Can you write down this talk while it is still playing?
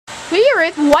We are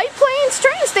at White Plains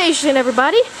train station,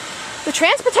 everybody. The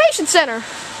transportation center.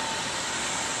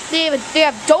 They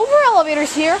have Dover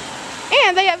elevators here,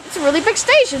 and it's a really big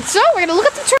station. So we're gonna look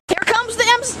at the train. Here comes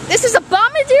this is a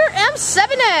Bombardier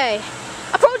M7A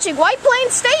approaching White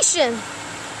Plains station.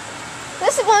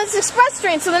 This is one of the express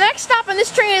trains, so the next stop on this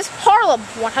train is Harlem,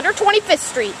 125th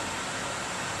Street.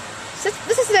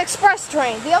 This is the express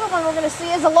train. The other one we're gonna see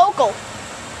is a local.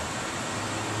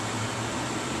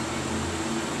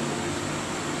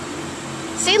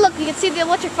 See, look, you can see the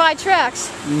electrified tracks.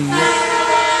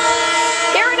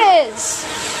 Here it is.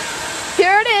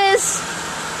 Here it is.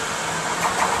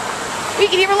 You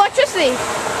can hear electricity.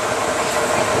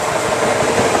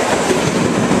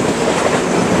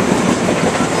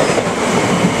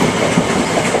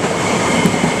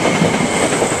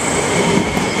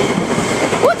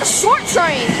 Ooh, it's a short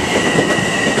train.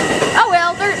 Oh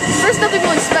well, there's nothing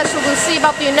really special to see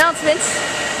about the announcements.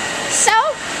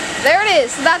 So, there it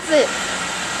is. That's it.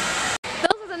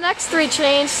 Next three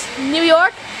trains: New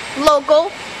York,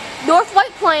 local, North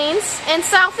White Plains, and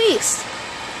Southeast.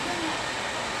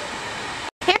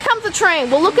 Here comes the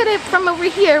train. We'll look at it from over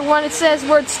here when it says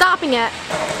where it's stopping at.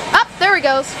 Up, there it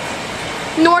goes.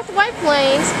 North White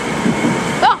Plains.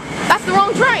 Oh, that's the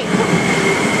wrong train.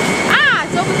 Ah,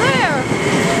 it's over there.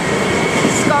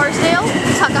 Scarsdale,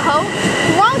 Tuckahoe,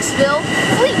 Bronxville,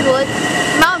 Fleetwood,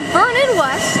 Mount Vernon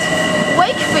West,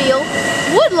 Wakefield,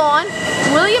 Woodlawn,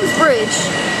 Williamsbridge.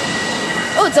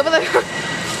 Oh, it's over there.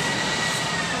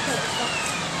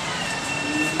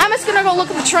 I'm just gonna go look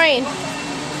at the train.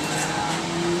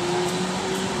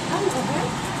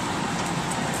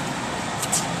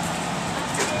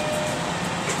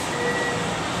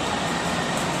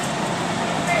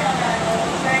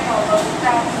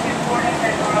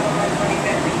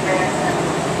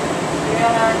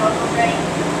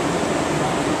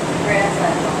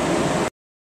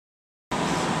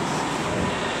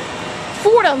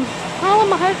 Fordham.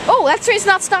 Oh, that train's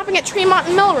not stopping at Tremont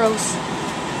and Melrose.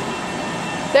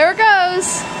 There it goes.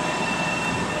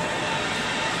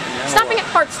 Stopping at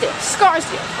Hartsdale,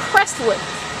 Scarsdale, Crestwood.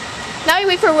 Now you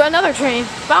wait for another train.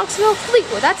 Bronxville,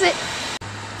 Fleetwood. That's it.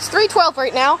 It's 3:12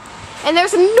 right now, and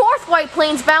there's a North White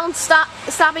Plains bound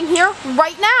stopping here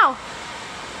right now.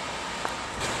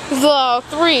 The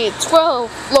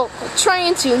 3:12 local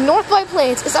train to North White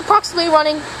Plains is approximately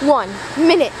running 1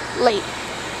 minute late.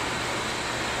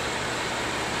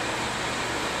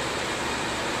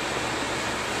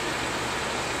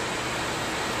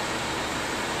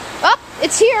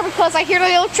 It's here because I hear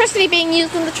the electricity being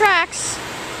used in the tracks.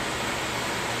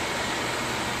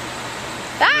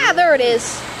 Ah, there it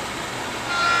is.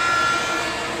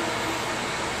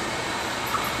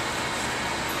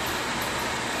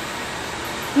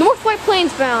 North White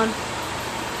Plains bound.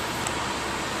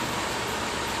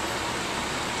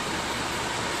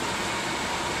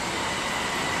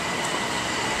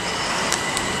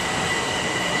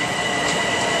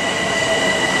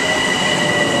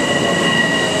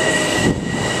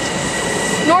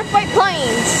 North White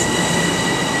Plains.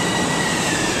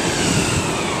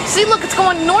 See, look, it's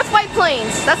going North White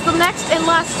Plains. That's the next and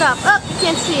last stop. Oh, you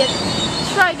can't see it.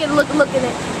 Try to get a look at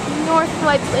it. North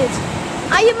White Plains.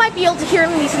 You might be able to hear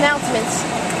these announcements.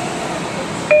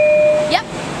 Yep.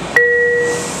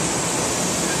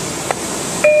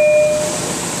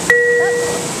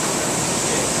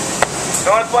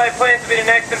 North White Plains will be the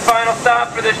next and final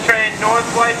stop for this train. North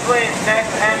White Plains,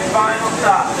 next and final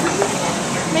stop.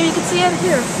 Maybe you can see it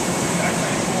here.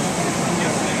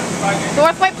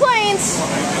 North White Plains.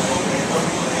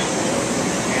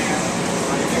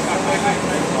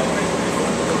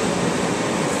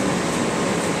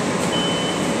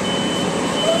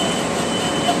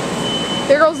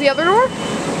 There goes the other door.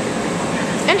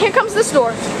 And here comes this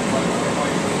door.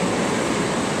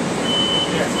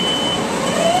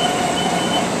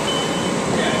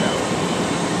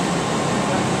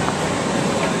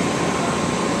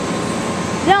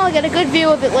 Now I get a good view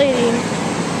of it leaving.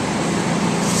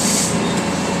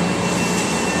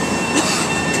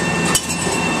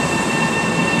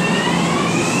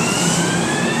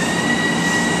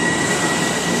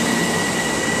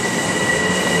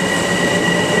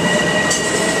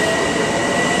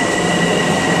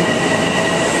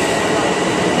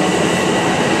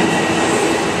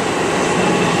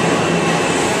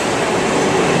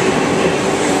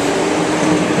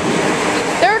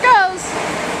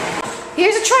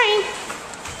 Here's a train.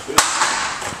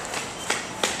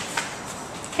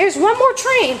 Here's one more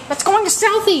train that's going to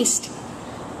Southeast.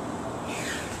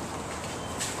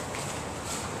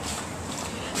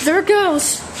 There it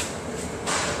goes.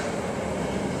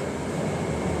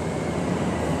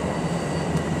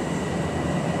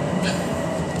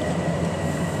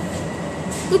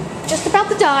 just about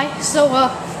to die, so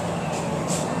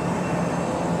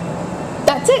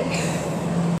that's it.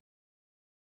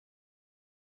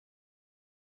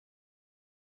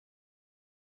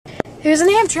 Here's an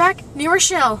Amtrak, New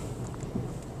Rochelle.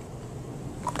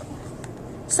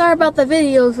 Sorry about the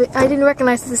video, I didn't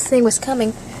recognize this thing was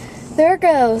coming. There it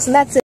goes, and that's it.